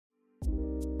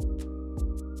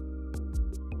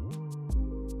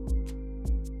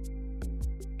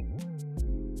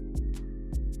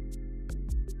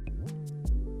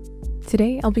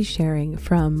Today, I'll be sharing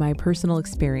from my personal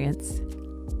experience.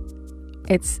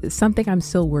 It's something I'm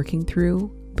still working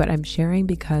through, but I'm sharing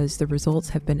because the results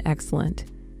have been excellent.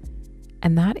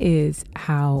 And that is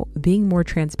how being more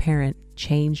transparent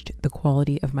changed the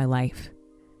quality of my life.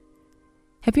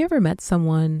 Have you ever met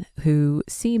someone who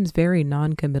seems very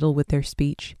non-committal with their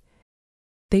speech?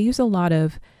 They use a lot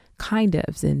of kind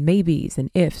ofs and maybes and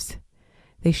ifs.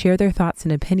 They share their thoughts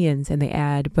and opinions and they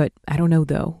add, but I don't know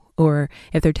though. Or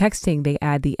if they're texting, they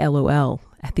add the LOL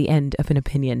at the end of an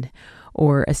opinion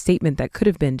or a statement that could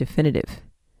have been definitive.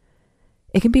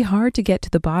 It can be hard to get to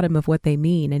the bottom of what they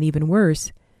mean, and even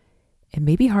worse, it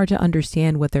may be hard to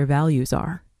understand what their values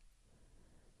are.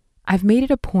 I've made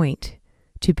it a point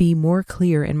to be more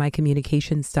clear in my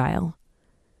communication style.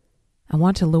 I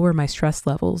want to lower my stress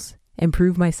levels,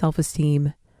 improve my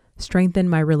self-esteem, strengthen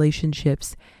my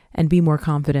relationships, and be more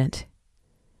confident.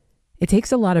 It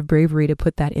takes a lot of bravery to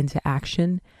put that into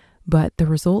action, but the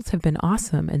results have been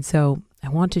awesome, and so I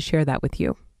want to share that with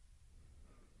you.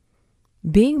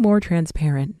 Being more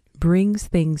transparent brings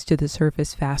things to the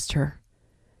surface faster.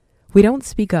 We don't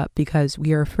speak up because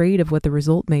we are afraid of what the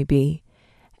result may be,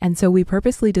 and so we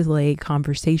purposely delay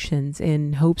conversations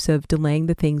in hopes of delaying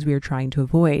the things we are trying to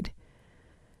avoid.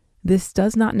 This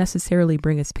does not necessarily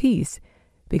bring us peace,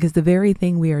 because the very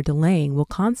thing we are delaying will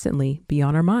constantly be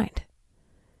on our mind.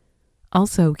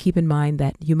 Also, keep in mind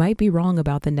that you might be wrong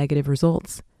about the negative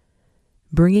results.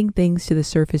 Bringing things to the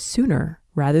surface sooner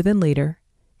rather than later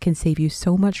can save you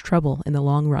so much trouble in the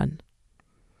long run.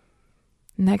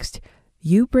 Next,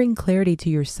 you bring clarity to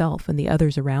yourself and the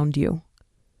others around you.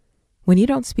 When you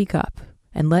don't speak up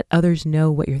and let others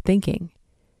know what you're thinking,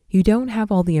 you don't have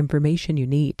all the information you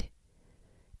need.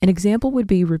 An example would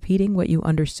be repeating what you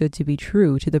understood to be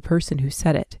true to the person who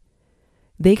said it.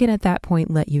 They can at that point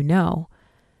let you know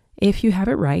if you have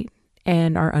it right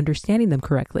and are understanding them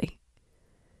correctly.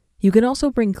 You can also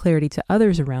bring clarity to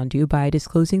others around you by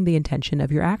disclosing the intention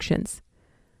of your actions.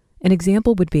 An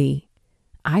example would be,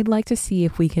 I'd like to see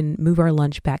if we can move our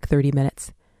lunch back 30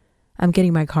 minutes. I'm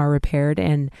getting my car repaired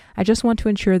and I just want to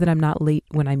ensure that I'm not late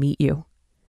when I meet you.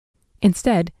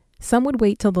 Instead, some would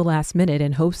wait till the last minute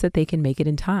in hopes that they can make it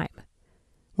in time.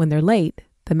 When they're late,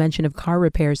 the mention of car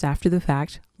repairs after the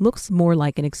fact looks more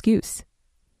like an excuse.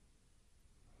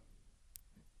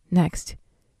 Next,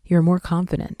 you're more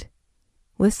confident.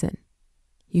 Listen,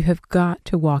 you have got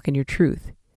to walk in your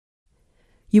truth.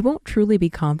 You won't truly be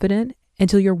confident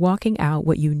until you're walking out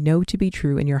what you know to be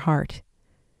true in your heart.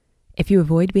 If you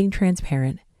avoid being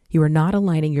transparent, you are not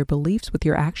aligning your beliefs with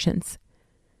your actions.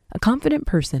 A confident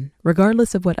person,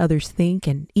 regardless of what others think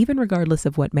and even regardless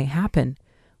of what may happen,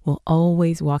 will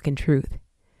always walk in truth.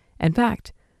 In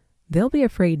fact, they'll be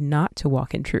afraid not to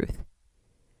walk in truth.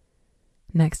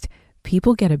 Next,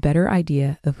 people get a better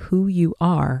idea of who you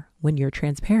are when you're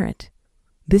transparent.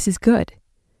 This is good.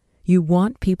 You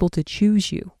want people to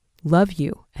choose you, love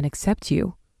you, and accept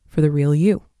you for the real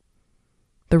you.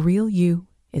 The real you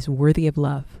is worthy of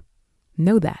love.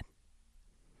 Know that.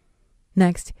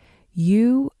 Next,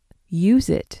 you use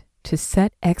it to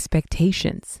set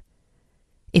expectations.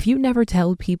 If you never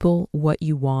tell people what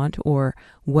you want or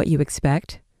what you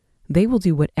expect, they will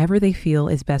do whatever they feel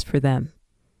is best for them.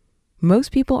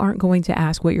 Most people aren't going to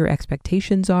ask what your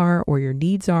expectations are or your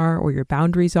needs are or your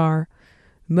boundaries are.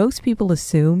 Most people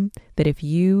assume that if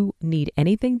you need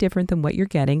anything different than what you're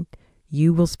getting,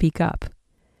 you will speak up.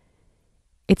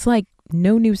 It's like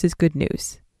no news is good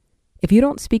news. If you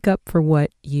don't speak up for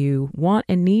what you want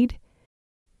and need,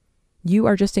 you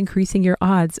are just increasing your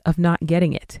odds of not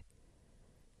getting it.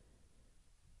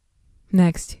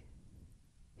 Next,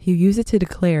 you use it to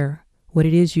declare what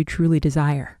it is you truly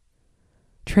desire.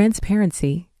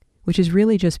 Transparency, which is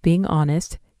really just being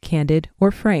honest, candid,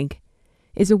 or frank,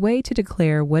 is a way to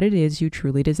declare what it is you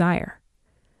truly desire.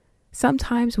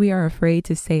 Sometimes we are afraid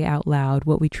to say out loud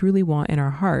what we truly want in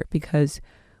our heart because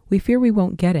we fear we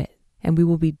won't get it and we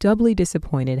will be doubly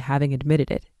disappointed having admitted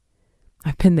it.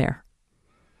 I've been there.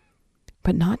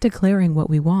 But not declaring what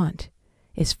we want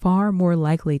is far more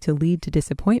likely to lead to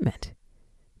disappointment.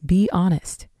 Be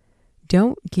honest.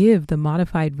 Don't give the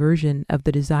modified version of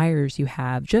the desires you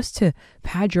have just to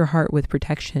pad your heart with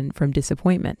protection from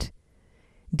disappointment.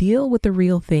 Deal with the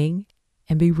real thing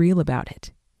and be real about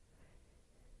it.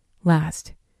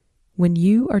 Last, when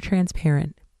you are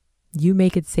transparent, you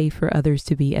make it safe for others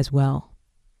to be as well.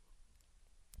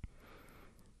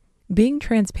 Being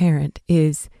transparent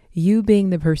is you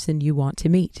being the person you want to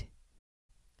meet.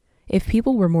 If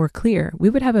people were more clear, we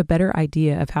would have a better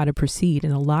idea of how to proceed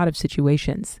in a lot of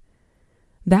situations.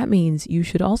 That means you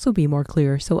should also be more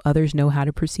clear so others know how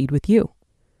to proceed with you.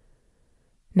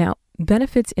 Now,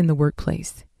 benefits in the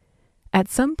workplace. At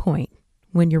some point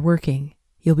when you're working,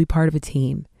 you'll be part of a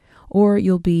team, or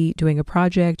you'll be doing a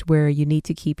project where you need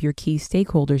to keep your key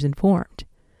stakeholders informed.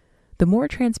 The more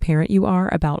transparent you are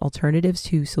about alternatives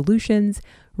to solutions,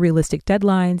 realistic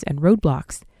deadlines, and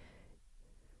roadblocks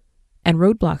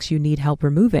you need help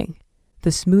removing,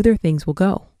 the smoother things will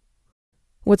go.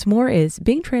 What's more is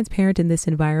being transparent in this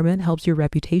environment helps your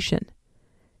reputation.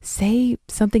 Say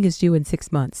something is due in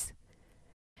 6 months.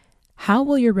 How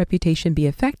will your reputation be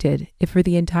affected if for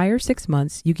the entire 6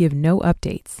 months you give no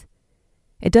updates?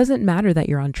 It doesn't matter that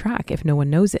you're on track if no one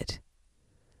knows it.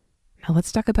 Now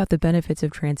let's talk about the benefits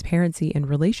of transparency in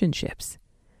relationships.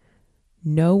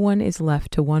 No one is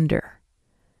left to wonder.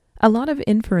 A lot of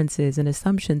inferences and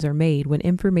assumptions are made when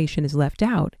information is left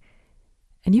out,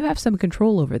 and you have some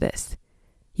control over this.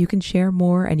 You can share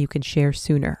more and you can share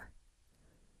sooner.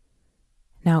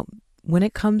 Now, when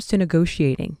it comes to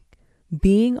negotiating,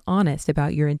 being honest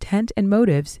about your intent and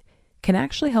motives can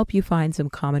actually help you find some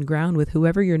common ground with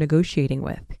whoever you're negotiating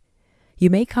with. You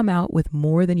may come out with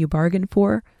more than you bargained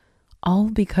for, all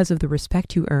because of the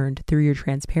respect you earned through your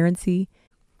transparency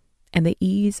and the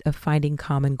ease of finding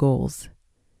common goals.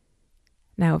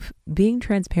 Now, if being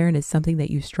transparent is something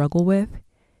that you struggle with,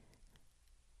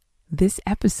 this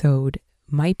episode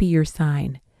might be your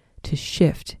sign to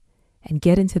shift and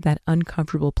get into that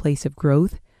uncomfortable place of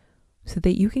growth so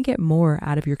that you can get more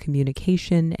out of your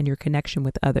communication and your connection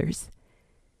with others.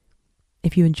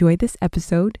 If you enjoyed this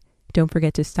episode, don't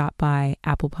forget to stop by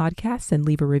Apple Podcasts and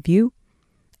leave a review.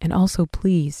 And also,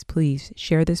 please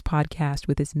share this podcast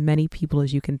with as many people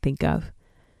as you can think of.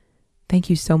 Thank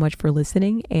you so much for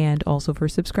listening and also for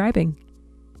subscribing.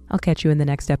 I'll catch you in the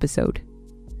next episode.